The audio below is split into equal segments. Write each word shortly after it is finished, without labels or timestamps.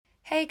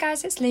Hey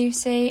guys, it's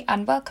Lucy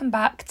and welcome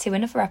back to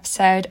another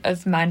episode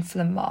of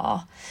Mindful and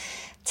More.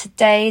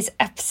 Today's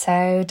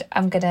episode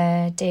I'm going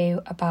to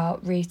do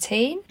about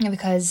routine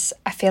because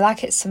I feel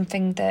like it's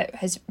something that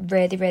has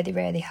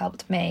really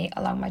helped me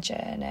along my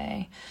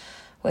journey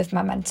with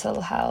my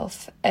mental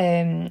health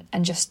and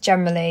just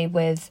generally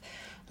with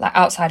like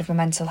outside of my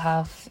mental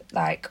health,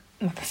 like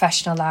my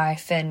professional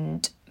life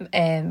and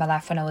my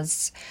life when I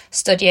was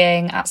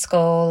studying at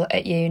school,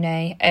 at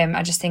uni.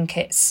 I just think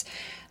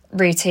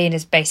routine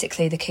is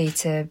basically the key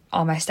to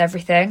almost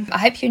everything. I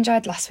hope you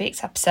enjoyed last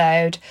week's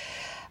episode.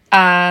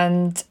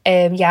 And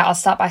I'll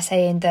start by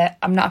saying that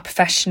I'm not a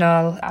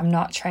professional. I'm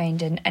not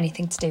trained in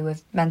anything to do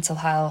with mental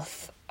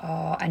health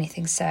or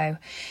anything. So,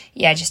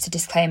 just a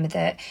disclaimer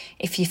that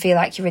if you feel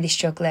like you're really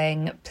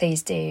struggling,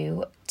 please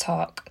do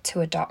talk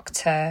to a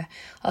doctor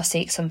or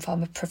seek some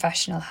form of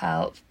professional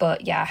help.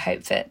 But I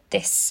hope that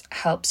this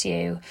helps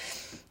you,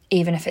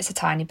 even if it's a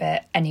tiny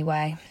bit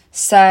anyway.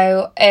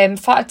 So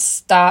thought I'd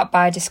start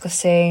by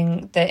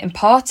discussing the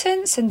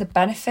importance and the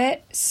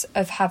benefits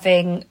of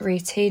having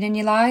routine in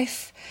your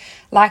life.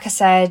 Like I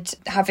said,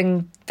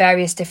 having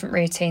various different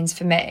routines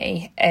for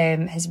me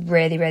has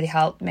really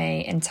helped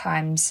me in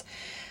times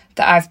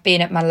that I've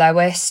been at my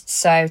lowest.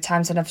 So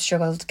times when I've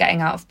struggled getting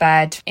out of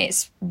bed,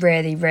 it's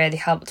really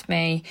helped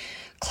me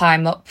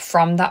climb up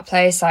from that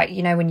place. Like,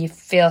 you know, when you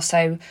feel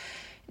so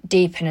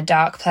deep in a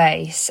dark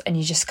place and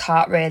you just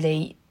can't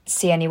really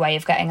see any way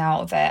of getting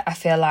out of it, I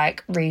feel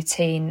like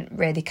routine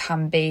really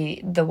can be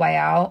the way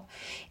out.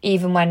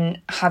 Even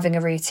when having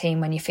a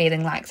routine when you're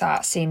feeling like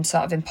that seems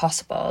sort of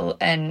impossible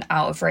and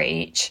out of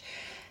reach,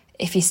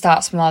 if you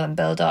start small and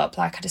build up,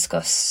 like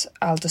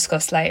I'll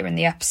discuss later in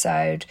the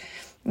episode,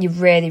 you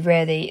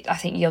really, I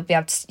think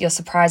you'll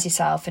surprise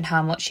yourself in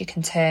how much you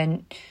can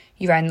turn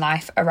your own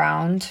life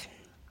around.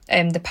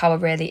 The power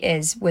really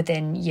is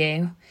within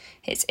you.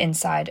 It's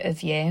inside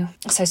of you.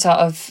 So sort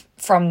of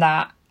from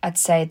that, I'd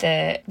say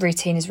the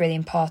routine is really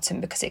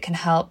important because it can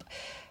help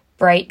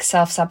break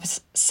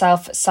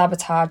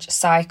self-sabotage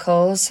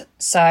cycles.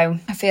 So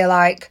I feel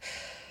like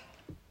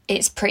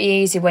it's pretty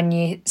easy when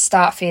you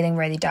start feeling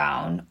really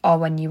down or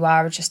when you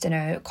are just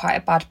in quite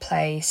a bad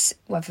place,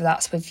 whether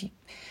that's with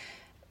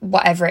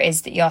whatever it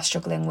is that you're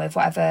struggling with,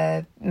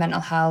 whatever mental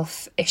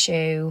health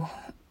issue,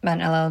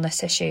 mental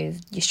illness issue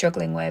you're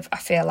struggling with. I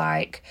feel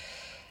like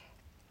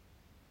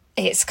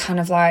it's kind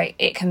of like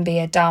it can be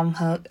a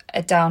downhill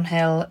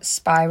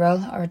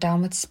spiral or a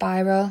downward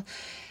spiral,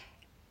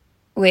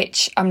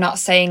 which I'm not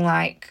saying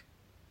like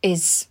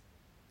is,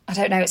 I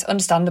don't know, it's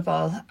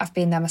understandable. I've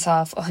been there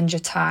myself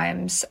 100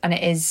 times and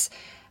it is,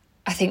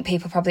 I think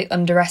people probably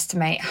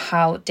underestimate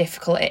how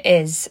difficult it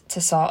is to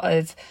sort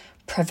of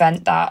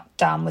prevent that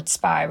downward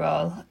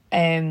spiral.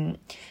 And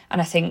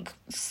I think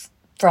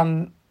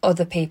from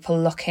other people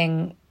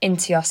looking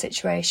into your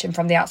situation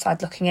from the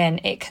outside looking in,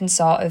 it can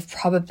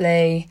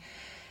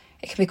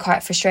be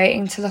quite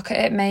frustrating to look at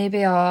it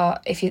maybe, or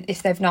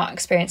if they've not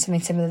experienced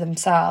something similar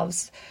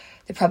themselves,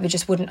 they probably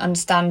just wouldn't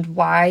understand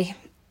why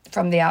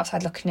from the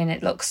outside looking in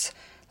it looks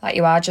like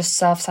you are just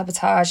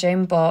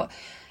self-sabotaging. But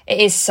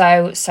it is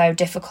so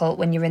difficult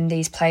when you're in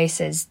these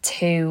places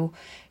to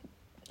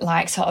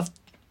like sort of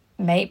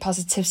make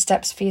positive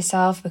steps for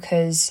yourself,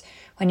 because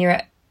when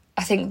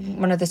I think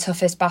one of the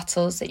toughest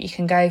battles that you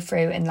can go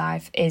through in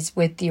life is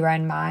with your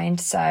own mind.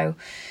 So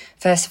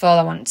first of all,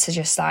 I want to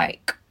just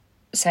like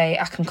say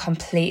I can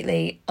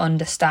completely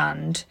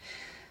understand,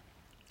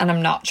 and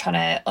I'm not trying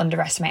to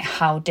underestimate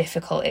how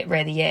difficult it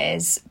really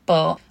is,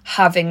 but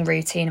having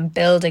routine and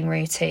building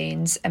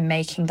routines and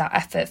making that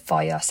effort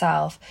for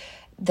yourself,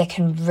 they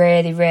can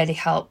really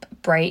help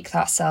break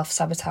that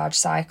self-sabotage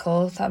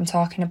cycle that I'm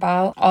talking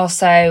about.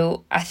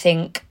 Also, I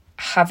think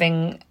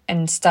having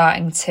and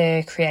starting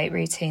to create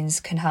routines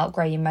can help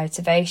grow your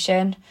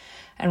motivation.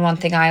 And one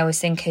thing I always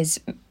think is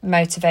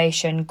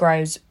motivation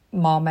grows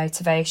more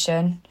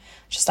motivation,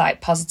 just like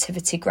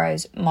positivity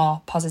grows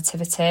more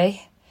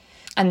positivity.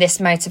 And this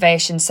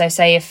motivation, so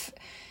say if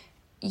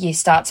you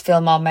start to feel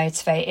more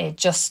motivated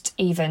just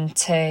even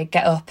to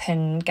get up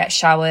and get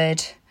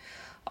showered,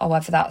 or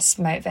whether that's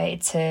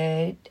motivated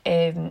to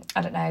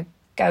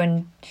go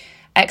and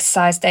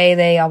exercise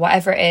daily or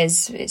whatever it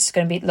is, it's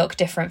going to look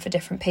different for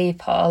different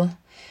people.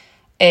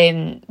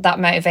 That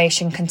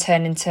motivation can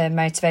turn into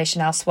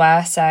motivation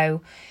elsewhere.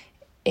 So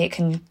it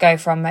can go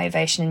from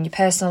motivation in your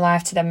personal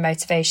life to then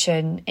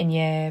motivation in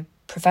your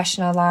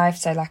professional life.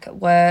 So like at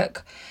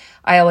work,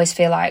 I always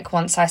feel like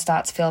once I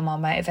start to feel more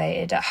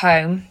motivated at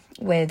home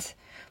with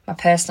my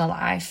personal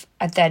life,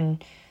 I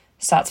then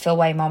start to feel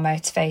way more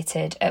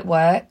motivated at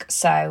work.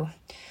 So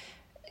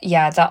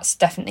that's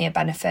definitely a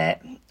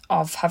benefit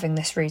of having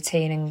this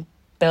routine and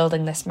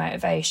building this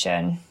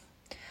motivation.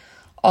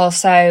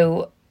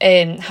 Also,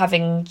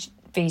 having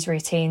these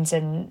routines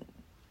and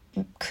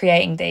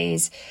creating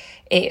these,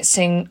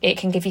 it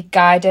can give you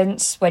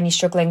guidance when you're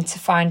struggling to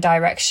find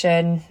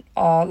direction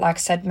or, like I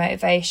said,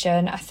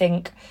 motivation. I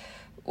think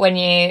when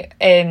you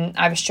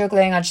either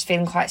struggling or just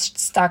feeling quite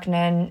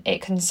stagnant,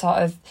 it can sort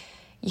of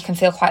you can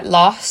feel quite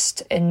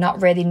lost and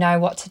not really know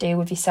what to do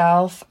with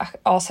yourself. I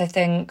also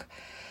think,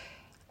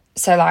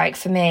 so like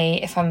for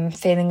me, if I'm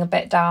feeling a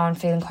bit down,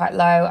 feeling quite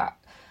low,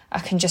 I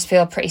can just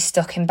feel pretty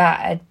stuck in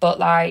bed. But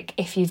like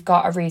if you've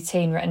got a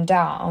routine written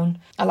down,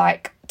 or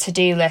like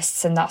to-do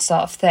lists and that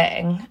sort of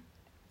thing,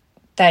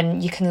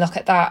 then you can look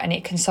at that and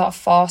it can sort of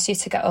force you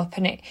to get up,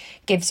 and it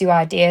gives you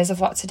ideas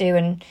of what to do,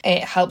 and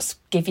it helps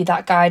give you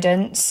that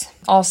guidance.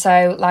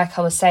 Also, like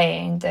I was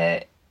saying,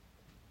 that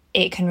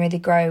it can really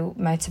grow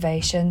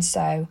motivation,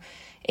 so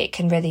it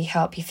can really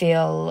help you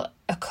feel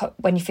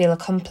when you feel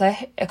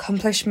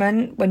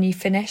accomplishment when you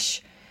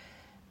finish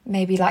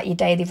maybe like your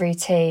daily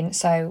routine.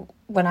 So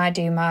when I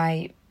do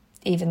my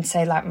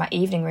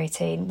evening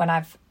routine, when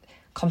I've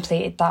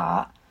completed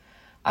that,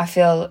 I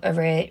feel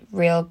a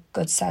real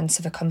good sense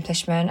of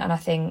accomplishment, and I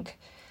think,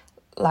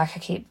 like I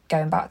keep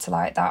going back to,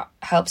 like that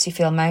helps you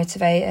feel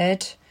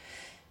motivated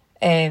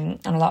and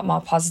a lot more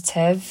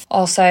positive.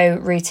 Also,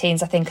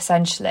 routines, I think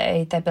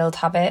essentially they build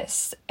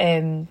habits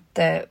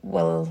that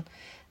will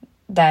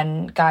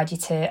then guide you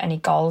to any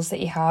goals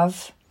that you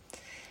have.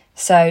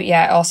 So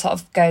yeah, it all sort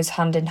of goes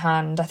hand in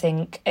hand. I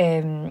think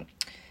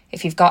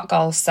if you've got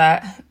goals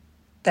set,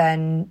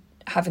 then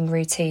having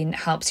routine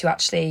helps you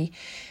actually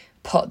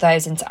put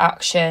those into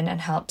action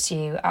and helps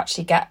you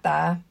actually get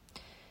there.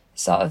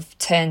 Sort of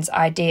turns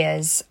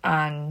ideas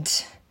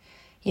and,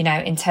 you know,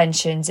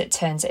 intentions, it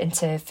turns it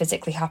into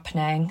physically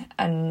happening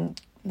and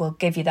will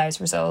give you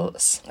those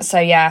results. So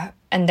yeah,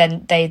 and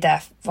then they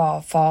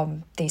therefore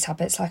form these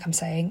habits, like I'm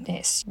saying.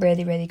 It's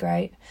really, really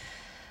great.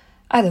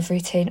 I love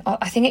routine.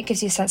 I think it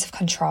gives you a sense of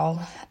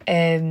control.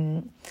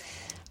 And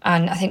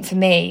I think for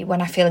me,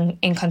 when I feel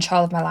in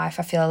control of my life,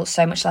 I feel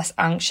so much less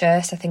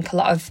anxious. I think a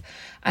lot of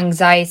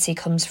anxiety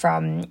comes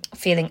from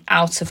feeling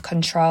out of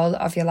control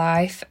of your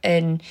life.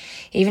 And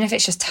even if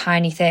it's just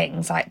tiny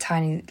things, like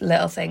tiny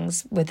little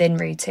things within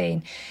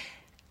routine,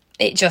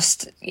 it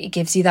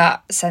gives you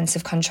that sense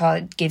of control.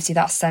 It gives you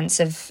that sense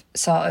of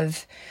sort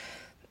of,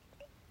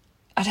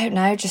 I don't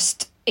know,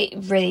 just it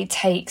really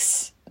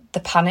takes the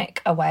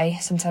panic away.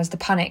 Sometimes the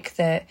panic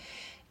that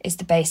is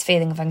the base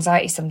feeling of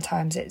anxiety,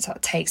 sometimes it sort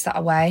of takes that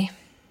away.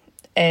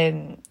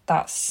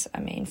 That's, I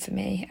mean, for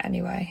me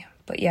anyway.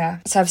 But yeah,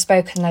 so I've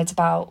spoken loads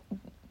about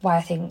why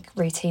I think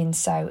routine's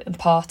so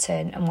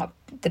important and what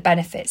the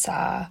benefits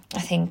are. I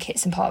think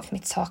it's important for me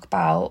to talk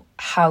about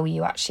how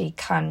you actually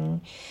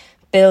can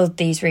build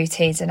these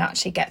routines and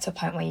actually get to a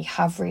point where you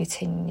have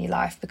routine in your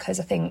life, because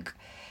I think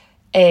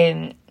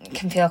it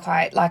can feel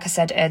quite, like I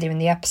said earlier in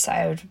the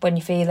episode, when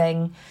you're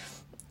feeling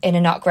in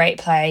a not great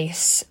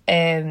place,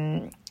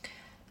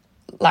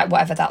 like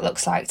whatever that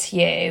looks like to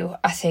you,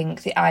 I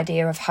think the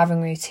idea of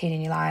having routine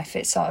in your life,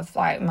 it's sort of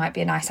like, might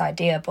be a nice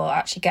idea, but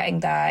actually getting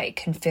there, it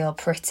can feel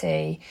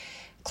pretty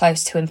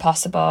close to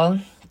impossible.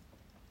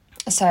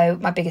 So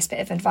my biggest bit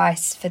of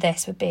advice for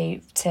this would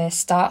be to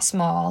start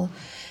small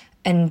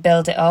and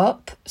build it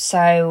up.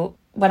 So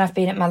when I've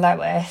been at my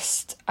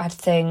lowest, I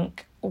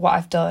think what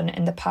I've done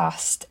in the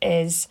past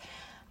is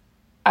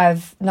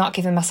I've not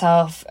given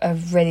myself a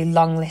really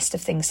long list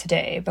of things to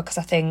do, because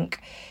I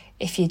think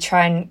if you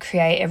try and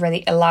create a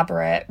really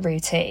elaborate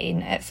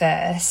routine at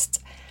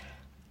first,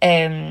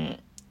 I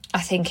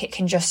think it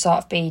can just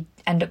sort of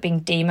end up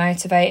being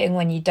demotivating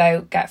when you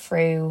don't get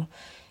through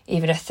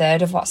even a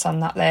third of what's on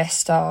that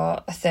list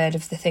or a third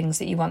of the things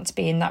that you want to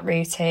be in that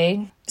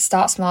routine.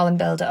 Start small and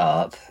build it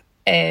up.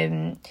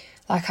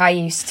 Like I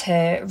used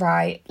to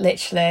write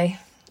literally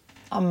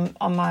on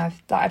my,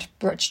 like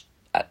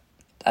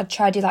I'd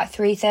try to do like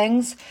 3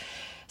 things.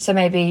 So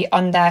maybe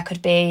on there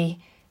could be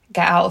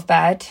get out of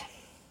bed,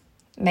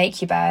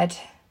 make your bed,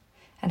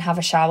 and have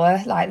a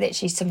shower, like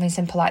literally something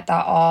simple like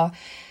that. Or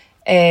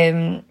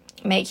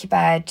make your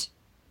bed,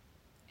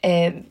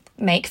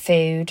 make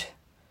food,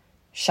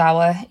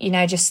 shower, you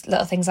know, just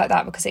little things like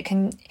that, because it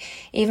can,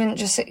 even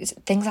just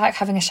things like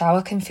having a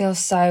shower can feel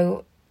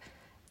so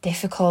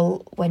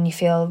difficult when you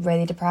feel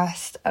really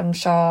depressed. I'm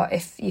sure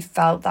if you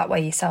felt that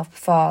way yourself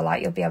before,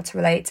 like you'll be able to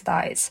relate to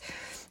that. It's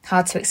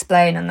hard to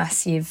explain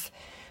unless you've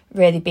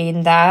really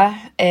been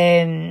there.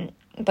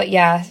 But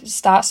yeah,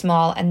 start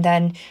small and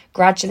then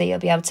gradually you'll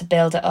be able to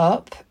build it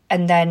up,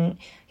 and then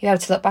you'll be able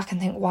to look back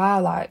and think,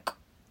 wow, like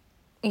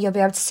you'll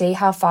be able to see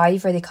how far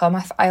you've really come.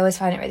 I always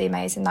find it really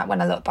amazing that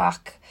when I look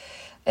back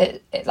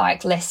at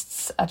like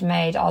lists I'd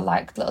made, or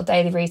like little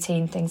daily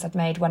routine things I'd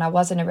made when I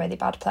was in a really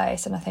bad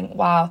place, and I think,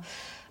 wow,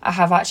 I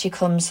have actually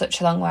come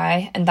such a long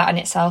way, and that in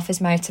itself is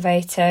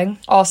motivating.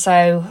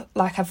 Also,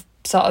 like I've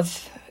sort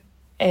of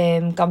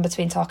gone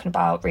between talking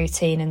about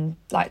routine and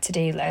like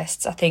to-do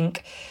lists. I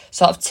think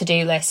sort of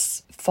to-do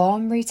lists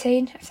form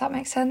routine, if that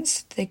makes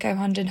sense. They go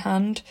hand in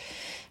hand.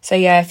 So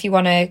yeah, if you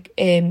want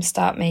to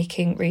start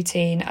making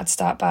routine, I'd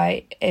start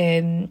by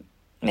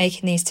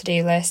making these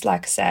to-do lists.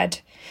 Like I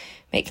said,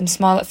 make them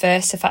small at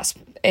first. If that's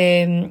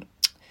the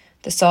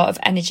sort of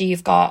energy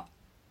you've got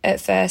at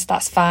first,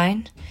 that's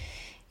fine.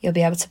 You'll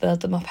be able to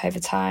build them up over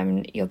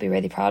time. You'll be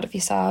really proud of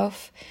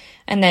yourself.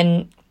 And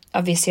then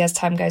obviously as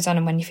time goes on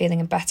and when you're feeling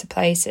in better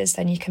places,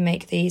 then you can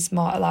make these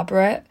more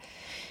elaborate.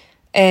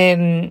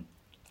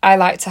 I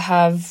like to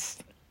have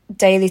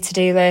daily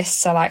to-do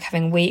lists. I like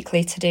having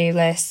weekly to-do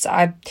lists.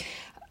 I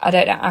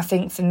don't know, I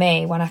think for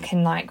me, when I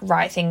can like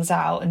write things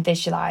out and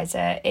visualise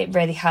it, it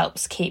really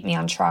helps keep me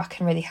on track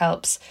and really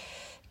helps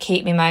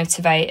keep me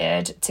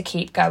motivated to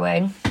keep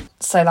going.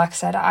 So like I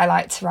said, I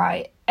like to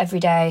write every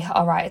day.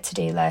 I'll write a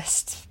to-do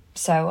list.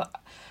 So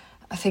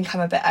I think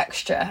I'm a bit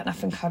extra, and I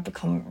think I've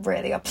become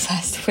really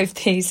obsessed with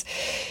these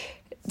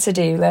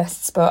to-do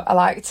lists. But I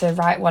like to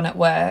write one at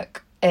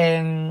work,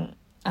 and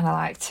I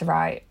like to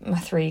write my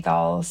 3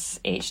 goals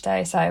each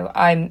day. So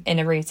I'm in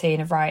a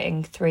routine of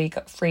writing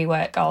three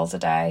work goals a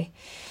day.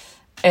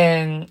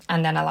 And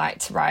then I like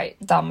to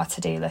write down my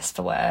to-do list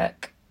for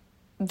work.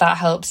 That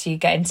helps you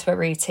get into a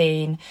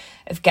routine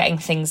of getting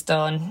things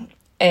done.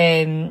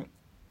 And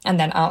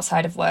then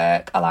outside of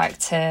work, I like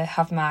to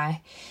have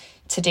my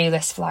to-do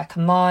list for like a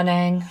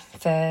morning,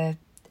 for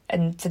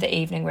the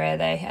evening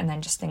really, and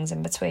then just things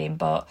in between.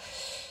 But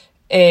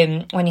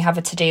when you have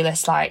a to-do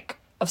list like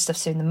of stuff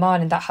to do in the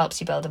morning, that helps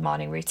you build a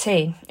morning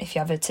routine. If you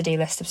have a to-do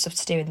list of stuff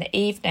to do in the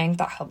evening,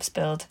 that helps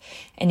build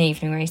an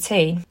evening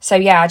routine. So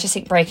yeah, I just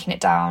think breaking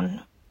it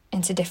down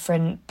into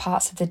different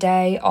parts of the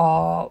day,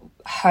 or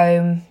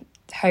home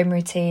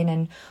routine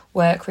and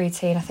work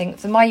routine, I think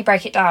the more you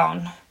break it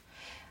down,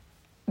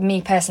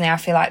 me personally, I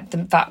feel like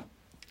that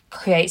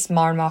creates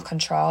more and more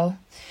control.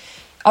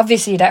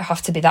 Obviously, you don't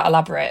have to be that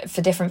elaborate.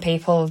 For different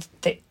people,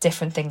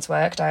 different things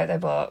work, don't they?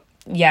 But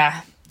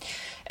yeah,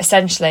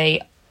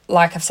 essentially,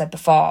 like I've said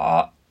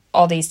before,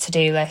 all these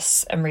to-do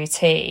lists and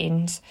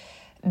routines,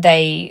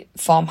 they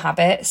form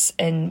habits.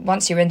 And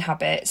once you're in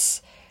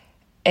habits,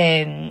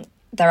 they're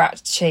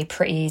actually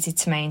pretty easy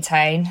to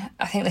maintain.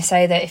 I think they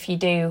say that if you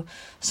do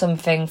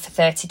something for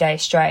 30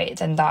 days straight,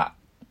 then that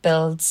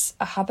builds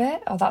a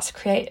habit, or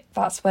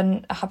that's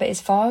when a habit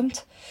is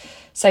formed.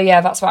 So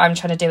yeah, that's what I'm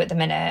trying to do at the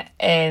minute.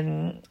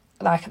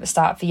 Like at the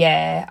start of the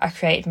year, I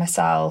created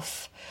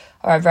myself,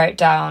 or I wrote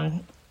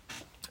down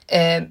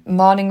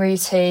morning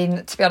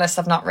routine. To be honest,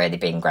 I've not really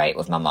been great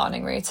with my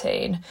morning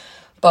routine,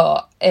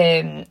 but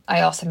I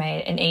also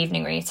made an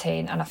evening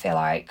routine, and I feel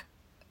like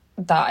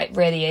that it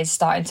really is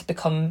starting to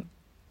become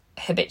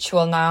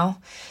habitual now.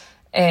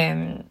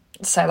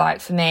 So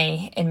like for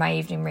me, in my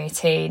evening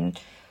routine,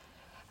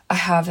 I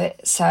have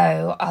it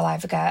so I'll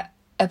either get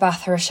a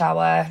bath or a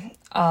shower,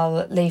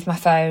 I'll leave my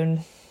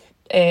phone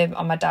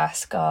on my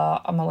desk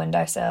or on my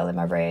windowsill in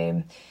my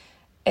room,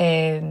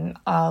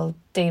 I'll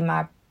do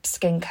my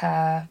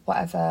skincare,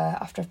 whatever,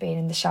 after I've been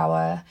in the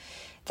shower.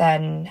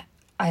 Then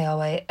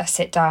I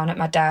sit down at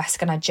my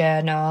desk and I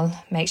journal,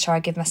 make sure I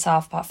give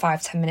myself about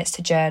 5-10 minutes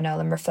to journal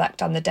and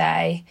reflect on the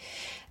day.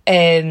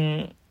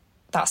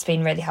 That's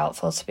been really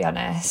helpful, to be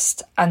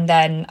honest. And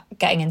then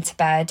getting into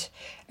bed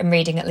and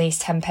reading at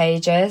least 10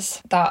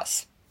 pages.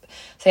 That's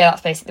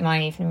basically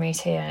my evening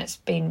routine, and it's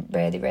been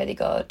really, really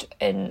good.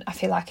 And I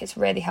feel like it's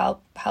really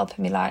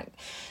helping me like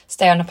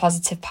stay on a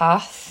positive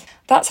path.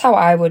 That's how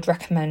I would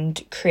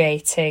recommend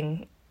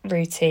creating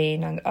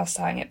routine and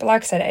starting it. But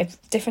like I said,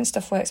 different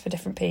stuff works for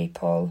different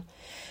people.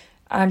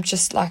 I'm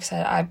just, like I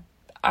said,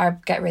 I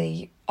get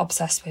really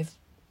obsessed with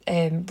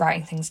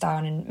writing things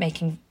down and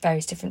making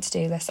various different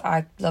to-do lists.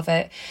 I love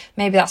it.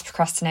 Maybe that's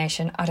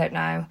procrastination, I don't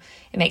know.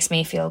 It makes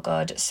me feel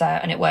good,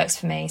 and it works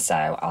for me, so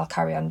I'll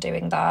carry on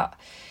doing that.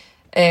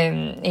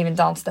 Even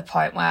down to the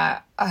point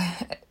where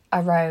I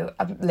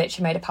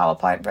literally made a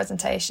PowerPoint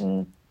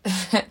presentation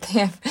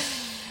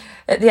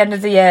at the end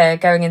of the year,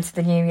 going into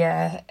the new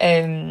year,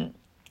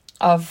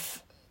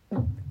 of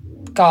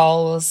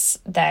goals,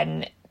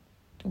 then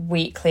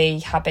weekly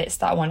habits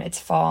that I wanted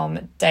to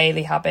form,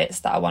 daily habits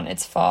that I wanted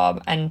to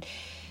form, and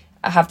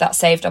I have that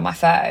saved on my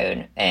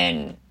phone.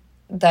 And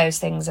those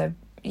things are,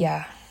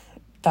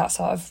 that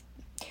sort of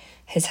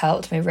has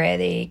helped me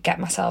really get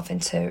myself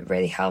into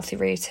really healthy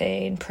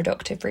routine,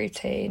 productive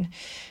routine,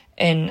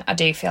 and I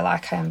do feel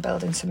like I am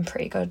building some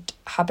pretty good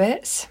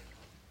habits.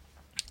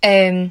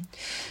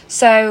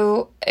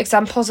 So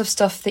examples of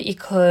stuff that you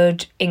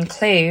could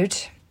include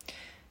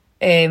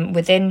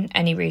within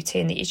any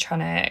routine that you're trying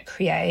to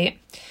create.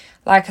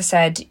 Like I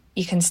said,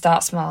 you can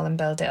start small and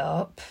build it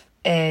up.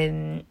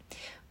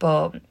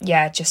 But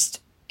yeah,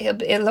 just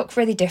it'll look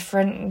really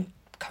different,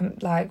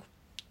 like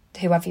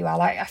whoever you are.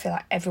 Like I feel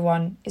like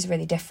everyone is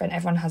really different.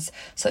 Everyone has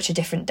such a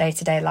different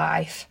day-to-day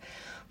life.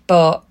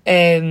 But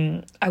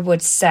I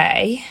would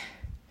say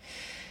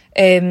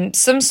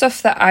some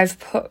stuff that I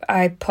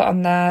put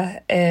on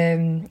there,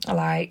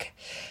 like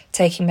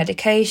taking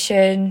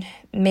medication,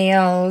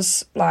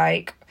 meals.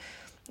 Like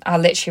I'll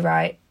literally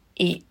write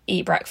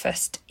eat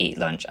breakfast, eat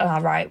lunch, and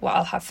I'll write what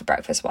I'll have for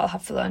breakfast, what I'll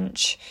have for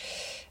lunch.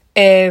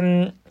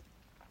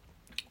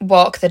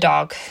 Walk the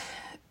dog.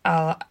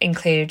 I'll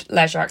include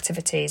leisure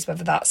activities,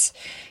 whether that's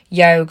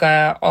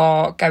yoga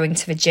or going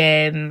to the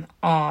gym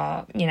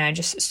or,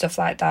 just stuff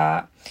like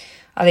that.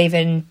 I'll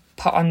even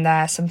put on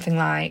there something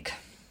like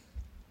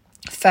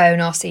phone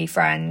or see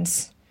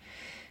friends.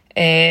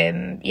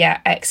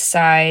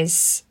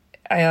 Exercise.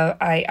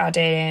 I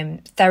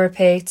added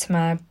therapy to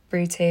my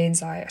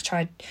routines.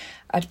 I'd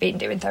been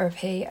doing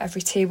therapy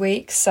every 2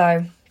 weeks,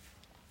 so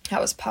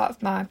That was part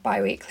of my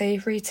bi-weekly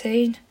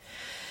routine.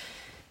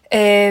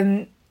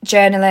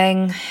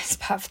 Journaling is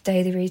part of the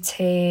daily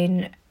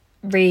routine.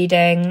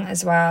 Reading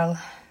as well.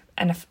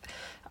 And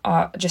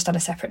just on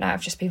a separate note,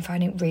 I've just been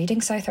finding reading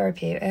so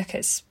therapeutic.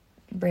 It's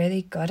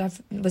really good. I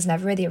was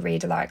never really a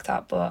reader like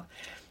that, but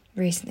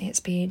recently it's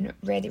been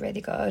really,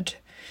 really good.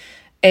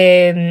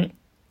 Like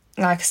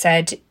I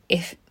said,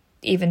 if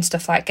even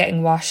stuff like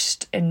getting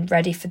washed and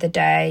ready for the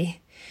day,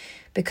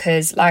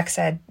 because like I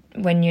said,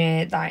 when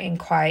you're like in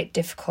quite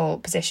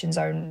difficult positions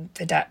or in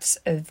the depths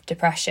of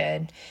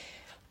depression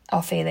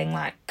or feeling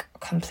like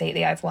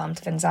completely overwhelmed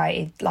with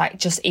anxiety, like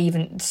just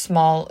even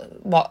small,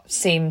 what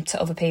seem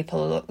to other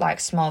people like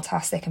small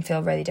tasks, they can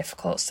feel really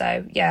difficult.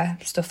 So yeah,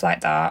 stuff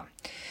like that.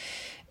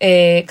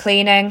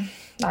 Cleaning,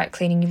 like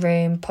cleaning your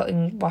room,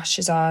 putting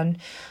washers on,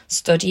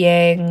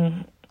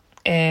 studying,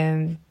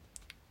 like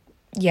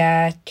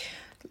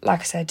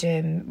I said,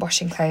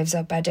 washing clothes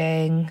or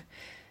bedding.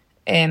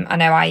 I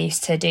know I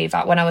used to do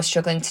that when I was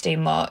struggling to do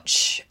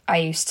much. I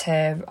used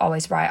to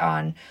always write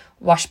on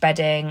wash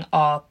bedding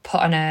or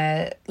put on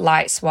a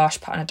light wash,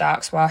 put on a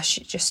dark wash,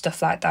 just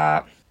stuff like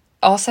that.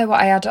 Also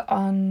what I add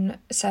on,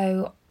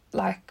 so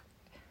like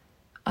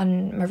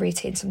on my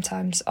routine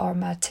sometimes or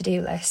my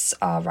to-do lists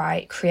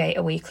are create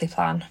a weekly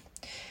plan.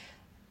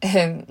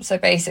 So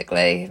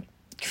basically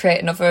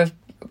create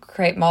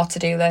more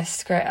to-do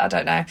lists, I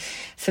don't know.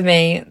 For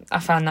me, I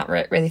find that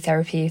really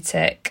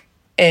therapeutic.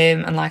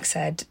 And like I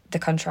said, the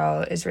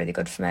control is really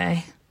good for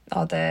me,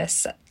 or the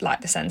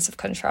sense of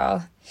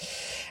control.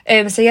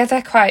 So yeah, there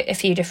are quite a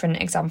few different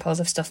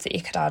examples of stuff that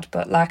you could add,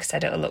 but like I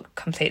said, it'll look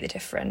completely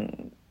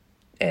different.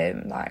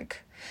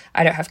 Like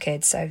I don't have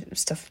kids, so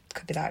stuff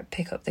could be like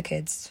pick up the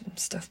kids and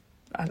stuff.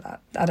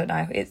 I don't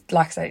know. It,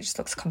 like I said, it just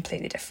looks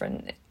completely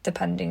different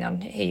depending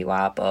on who you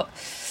are, but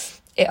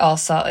it all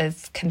sort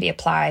of can be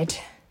applied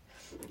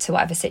to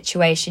whatever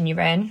situation you're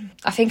in.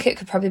 I think it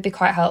could probably be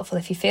quite helpful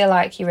if you feel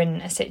like you're in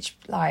a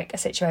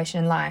situation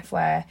in life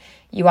where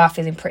you are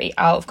feeling pretty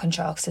out of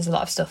control, because there's a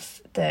lot of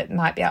stuff that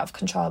might be out of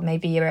control.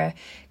 Maybe you're a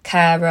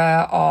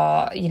carer,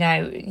 or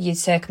your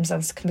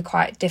circumstances can be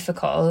quite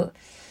difficult.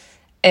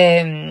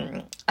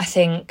 I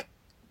think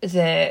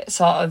the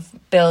sort of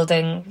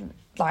building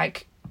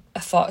like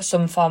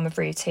some form of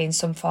routine,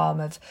 some form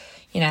of,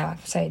 like I'm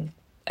saying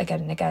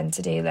again and again,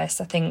 to-do list,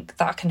 I think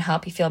that can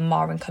help you feel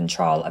more in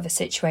control of a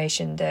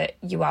situation that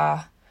you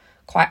are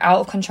quite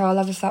out of control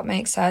of, if that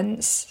makes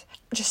sense.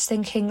 Just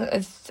thinking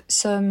of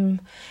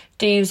some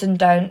do's and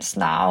don'ts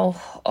now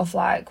of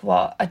like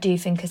what I do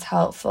think is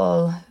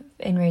helpful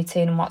in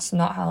routine and what's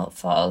not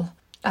helpful.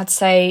 I'd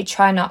say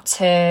try not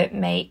to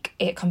make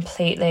it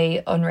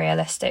completely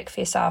unrealistic for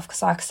yourself,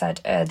 because like I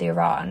said earlier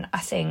on, I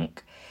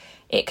think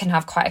it can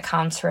have quite a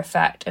counter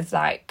effect of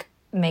like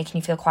making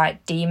you feel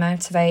quite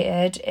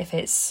demotivated if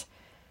it's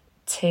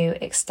too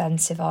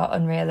extensive or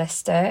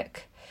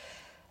unrealistic.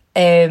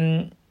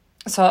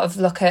 Sort of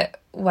look at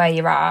where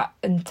you're at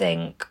and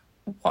think,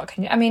 what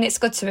can you... I mean, it's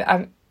good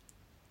to...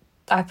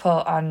 I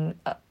put on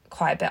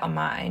quite a bit on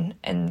mine,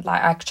 and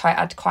like I try to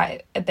add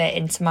quite a bit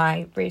into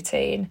my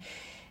routine.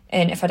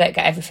 And if I don't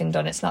get everything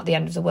done, it's not the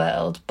end of the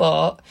world.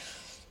 But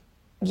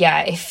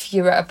yeah, if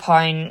you're at a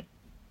point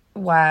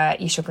where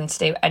you're struggling to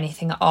do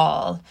anything at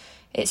all,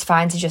 it's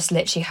fine to just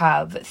literally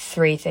have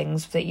 3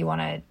 things that you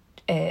want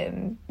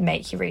to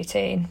make your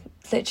routine.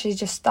 Literally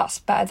just, that's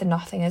better than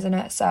nothing, isn't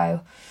it?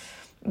 So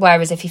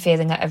whereas if you're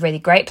feeling at a really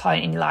great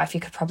point in your life, you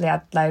could probably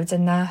add loads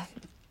in there.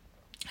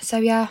 So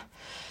yeah.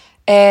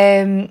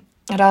 I'd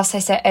also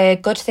say a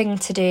good thing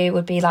to do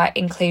would be like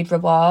include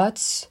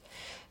rewards.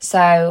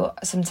 So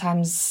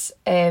sometimes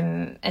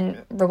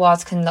and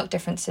rewards can look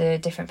different to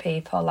different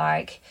people.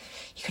 Like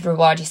you could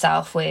reward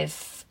yourself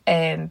with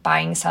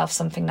buying yourself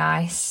something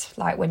nice,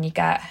 like when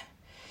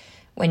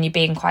you're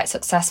being quite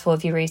successful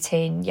with your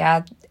routine.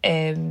 You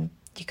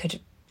could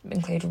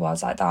include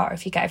rewards like that, or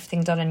if you get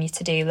everything done on your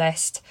to-do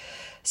list.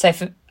 So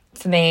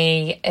for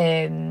me,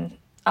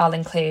 I'll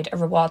include a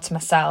reward to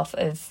myself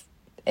of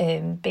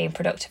being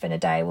productive in a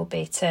day will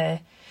be to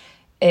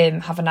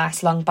have a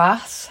nice long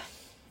bath.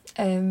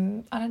 I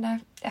don't know,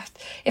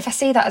 if I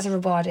see that as a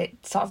reward,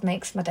 it sort of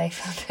makes my day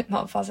feel a bit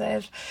more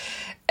positive.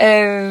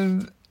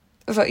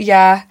 But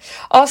yeah,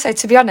 also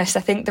to be honest,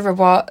 I think the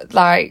reward,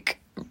 like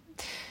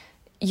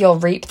you'll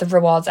reap the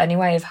rewards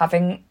anyway of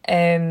having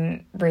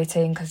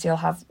routine, because you'll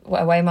have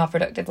a way more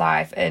productive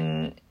life,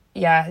 and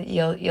yeah,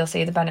 you'll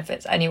see the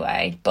benefits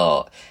anyway.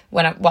 But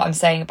what I'm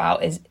saying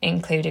about is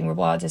including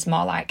rewards is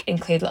more like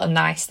include little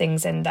nice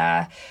things in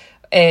there.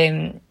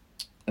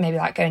 Maybe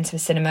like going to the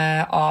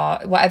cinema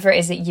or whatever it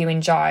is that you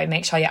enjoy.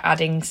 Make sure you're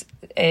adding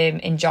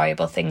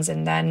enjoyable things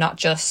in there, not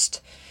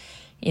just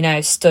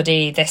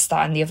study this,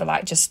 that and the other.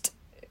 Like just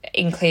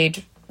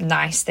include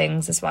nice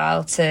things as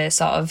well to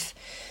sort of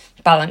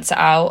balance it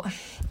out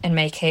and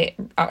make it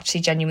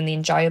actually genuinely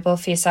enjoyable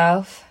for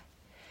yourself.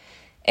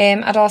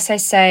 I'd also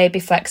say be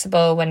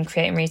flexible when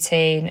creating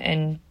routine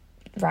and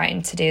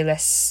writing to-do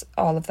lists,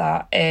 all of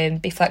that.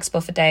 Be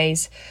flexible for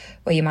days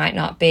where you might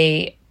not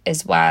be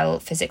as well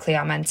physically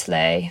or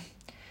mentally.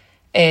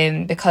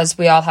 because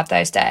we all have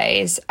those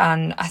days,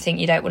 and I think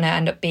you don't want to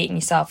end up beating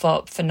yourself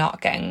up for not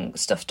getting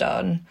stuff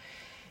done.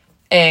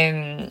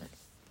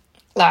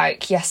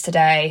 Like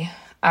yesterday,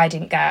 I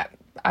didn't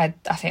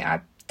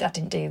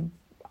do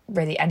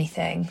really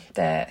anything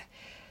that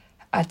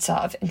I'd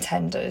sort of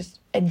intended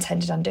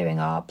on doing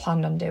or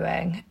planned on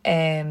doing.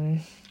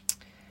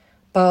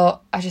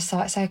 But I just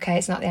thought, it's okay,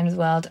 it's not the end of the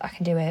world. I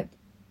can do it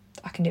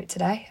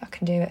today. I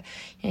can do it.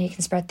 You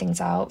can spread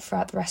things out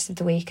throughout the rest of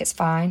the week. It's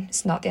fine.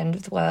 It's not the end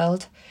of the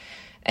world.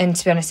 And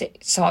to be honest,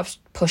 it sort of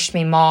pushed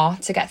me more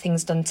to get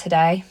things done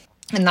today.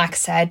 And like I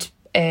said,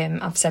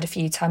 I've said a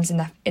few times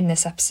in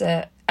this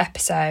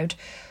episode,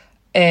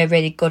 a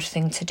really good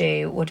thing to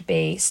do would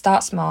be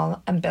start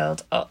small and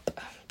build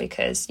up,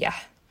 because it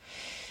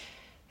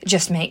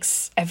just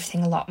makes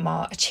everything a lot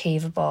more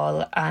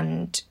achievable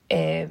and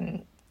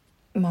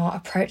more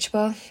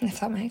approachable, if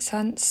that makes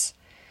sense.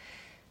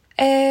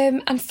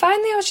 And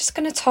finally, I was just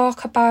going to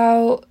talk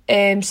about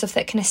stuff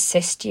that can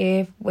assist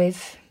you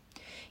with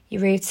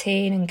your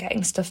routine and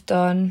getting stuff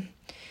done.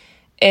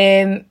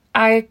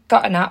 I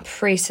got an app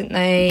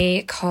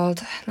recently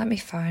called, let me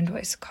find what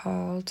it's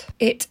called.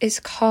 It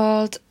is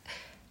called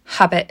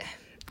Habit.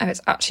 And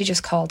it's actually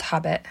just called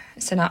Habit.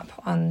 It's an app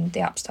on the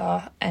App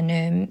Store,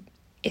 and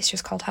it's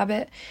just called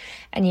Habit.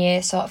 And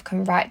you sort of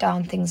can write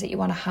down things that you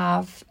want to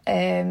have,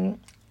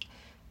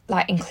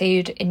 like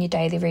include in your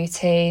daily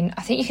routine.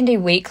 I think you can do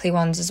weekly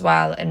ones as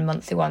well and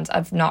monthly ones.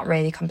 I've not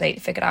really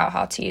completely figured out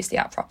how to use the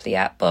app properly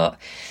yet, but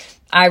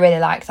I really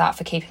like that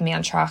for keeping me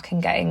on track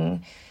and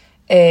getting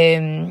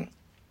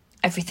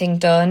everything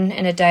done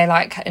in a day,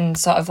 and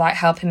sort of like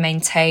helping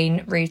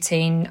maintain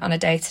routine on a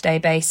day-to-day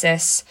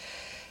basis.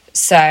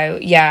 So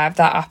that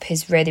app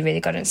is really, really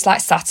good. And it's like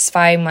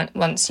satisfying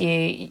once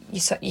you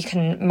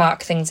can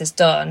mark things as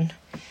done.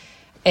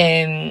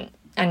 I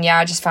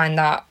just find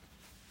that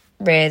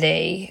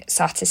really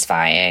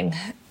satisfying.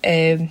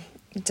 It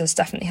does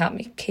definitely help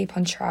me keep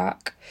on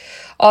track.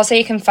 Also,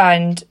 you can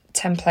find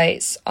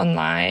templates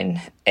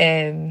online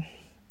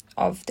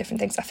of different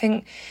things. I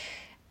think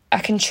I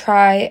can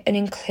try and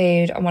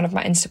include on one of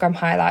my Instagram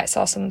highlights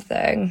or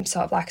something,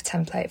 sort of like a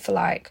template for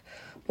like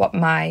what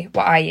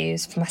I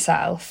use for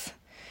myself,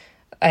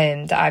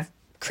 that I've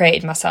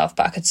created myself,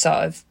 but I could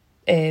sort of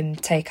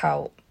take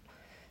out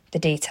the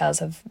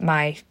details of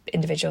my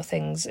individual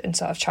things and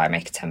sort of try and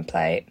make a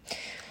template.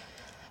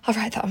 I'll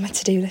write that on my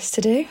to-do list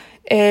to do.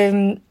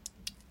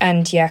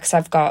 Because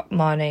I've got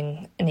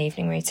morning and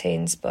evening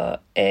routines,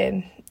 but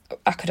I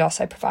could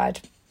also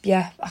provide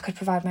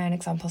my own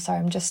example. Sorry,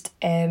 I'm just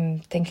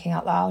thinking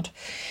out loud.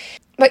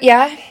 But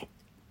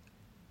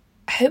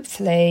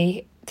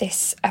hopefully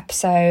this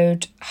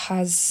episode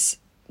has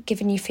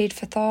given you food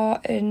for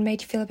thought and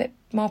made you feel a bit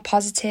more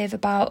positive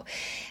about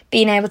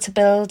being able to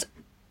build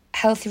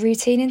healthy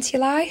routine into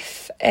your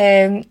life.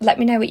 Let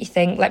me know what you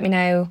think. Let me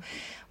know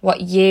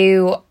what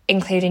you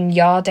include in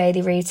your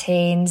daily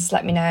routines.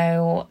 Let me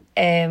know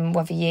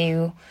whether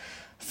you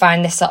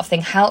find this sort of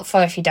thing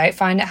helpful. If you don't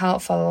find it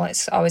helpful,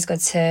 it's always good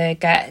to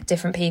get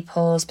different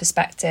people's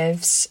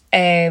perspectives.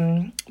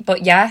 I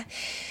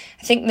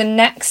think the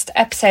next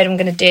episode I'm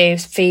going to do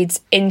feeds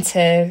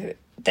into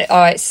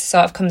it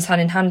sort of comes hand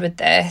in hand with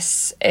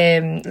this,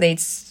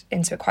 leads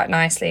into it quite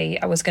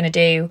nicely. I was going to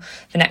do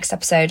the next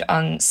episode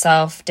on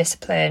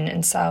self-discipline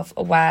and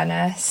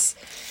self-awareness.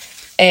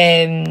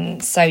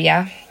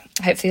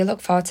 Hopefully you'll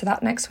look forward to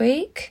that next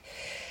week.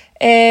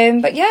 I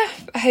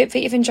hope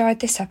that you've enjoyed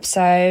this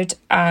episode,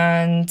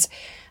 and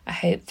I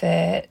hope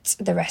that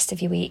the rest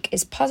of your week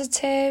is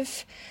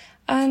positive.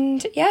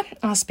 And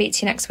I'll speak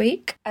to you next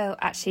week. Oh,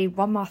 actually,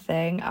 one more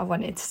thing I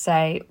wanted to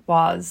say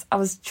was I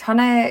was trying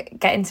to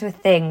get into a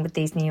thing with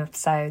these new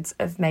episodes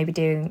of maybe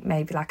doing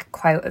like a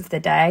quote of the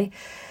day,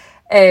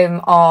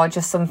 or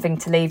just something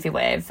to leave you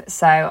with.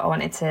 So I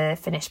wanted to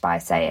finish by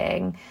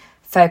saying,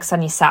 focus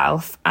on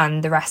yourself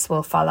and the rest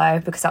will follow,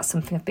 because that's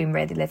something I've been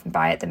really living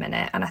by at the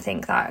minute, and I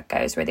think that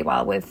goes really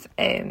well with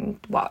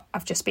what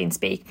I've just been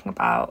speaking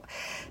about.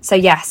 So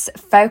yes,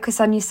 focus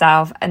on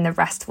yourself and the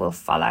rest will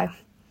follow.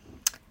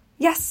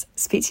 Yes,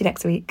 speak to you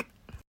next week.